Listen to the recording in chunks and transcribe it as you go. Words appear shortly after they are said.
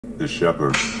the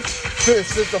shepherd.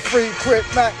 This is the free quit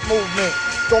Mac movement.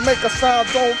 Don't make a sound,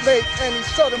 don't make any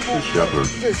sudden movement. The shepherd.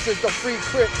 This is the free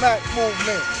quit Mac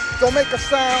movement. Don't make a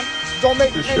sound, don't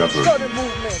make The any shepherd. sudden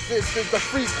movement. This is the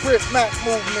free quit Mac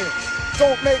movement.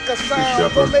 Don't make a sound,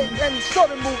 shepherd. don't make any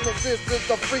sudden movement. This is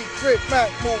the free quit Mac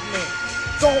movement.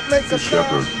 Don't make The a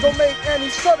sound, shepherd. don't make any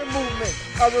sudden movement.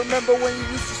 I remember when you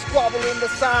used to squabble in the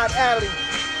side alley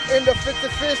in the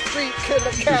 55th Street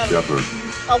Killer The County. shepherd.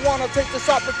 I want to take this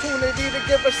opportunity to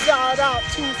give a shout out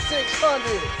to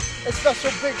 600. A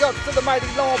special big ups to the mighty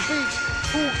Long Beach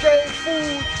who gave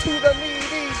food to the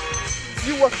needy.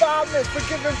 You were finest for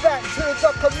giving back to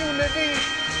the community.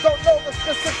 Don't know the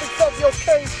specifics of your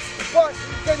case, but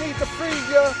they need to free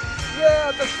you.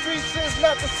 Yeah, the streets is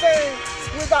not the same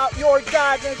without your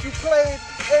guidance. You played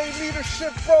a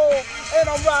leadership role, and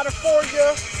I'm riding for you.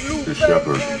 Lupe The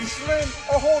shepherd. and Slim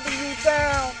are holding you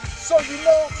down. So you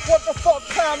know what the fuck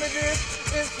time it is.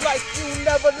 It's like you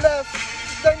never left.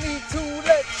 They need to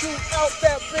let you out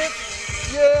that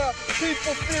bitch. Yeah,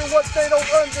 people feel what they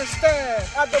don't understand.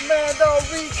 I demand a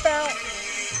recount.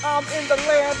 I'm in the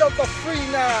land of the free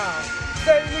now.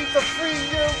 They need to free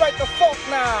you right the fuck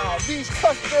now. These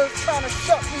customers trying to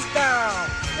shut me down.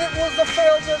 It was a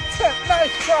failed attempt,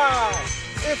 nice try.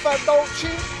 If I don't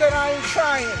cheat, then I ain't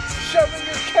trying. Sharing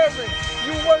is caring.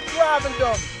 You were driving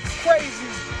them crazy.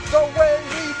 The way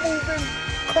we moving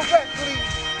correctly.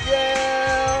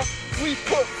 Yeah, we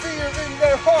put fear in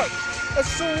their hearts as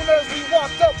soon as we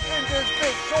walked up in this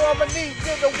bitch. So I'ma need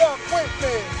you to walk with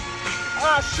me.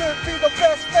 I should be the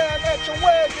best man at your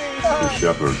wedding. The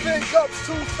shepherd. Big ups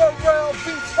to Pharrell,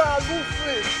 Beats by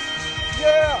Ruthless.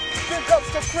 Yeah, big ups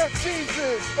to Crip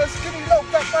Jesus. And Skinny Low,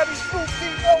 that mighty Snoop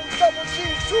D-O double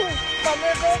G2. My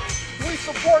nigga, we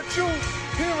support you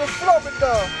here in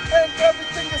Florida. And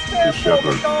everything is stand The for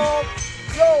shepherd. my dog.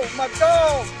 Yo, my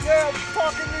dog. Yeah, I'm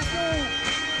talking to you.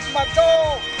 My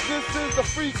dog. This is the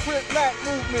free quit Mac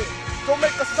movement. Don't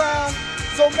make a sound,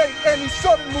 don't make any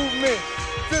sudden movement.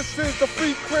 This is the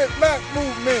free quit Mac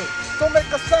movement. Don't make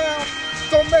a sound,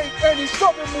 don't make any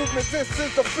sudden movement. This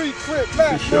is the free quit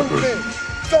Mac The shepherd. movement.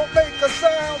 Don't make a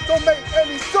sound, don't make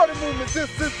any sudden movement.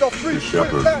 This is the free The quit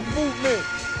shepherd. Mac movement.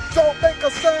 Don't make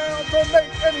a sound, don't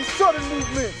make any sudden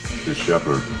movement. The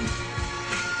shepherd.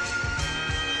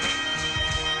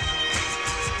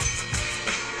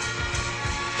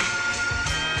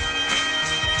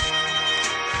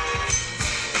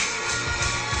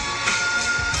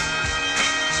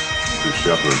 The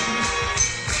shepherd.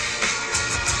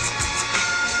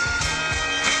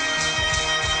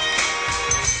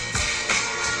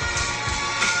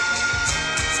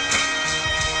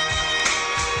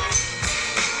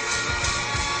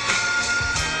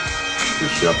 The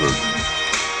shepherd.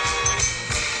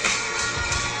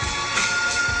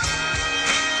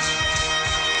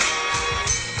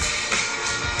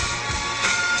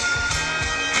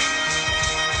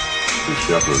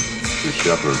 The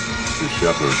shepherd. The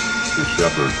shepherd. The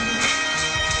shepherd.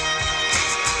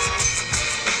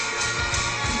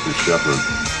 The shepherd.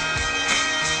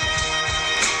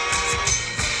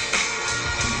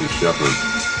 The shepherd.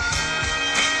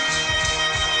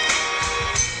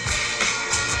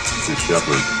 The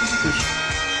shepherd. The shepherd.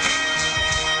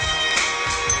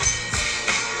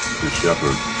 The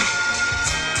shepherd.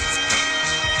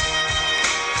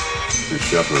 The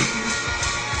shepherd.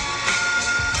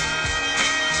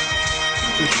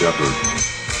 The shepherd.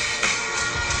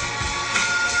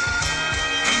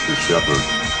 The shepherd.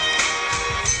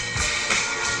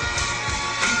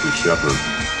 The shepherd.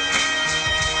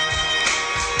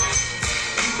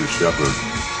 The shepherd.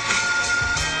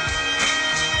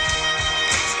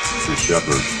 The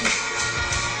shepherd.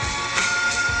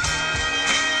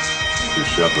 The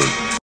shepherd.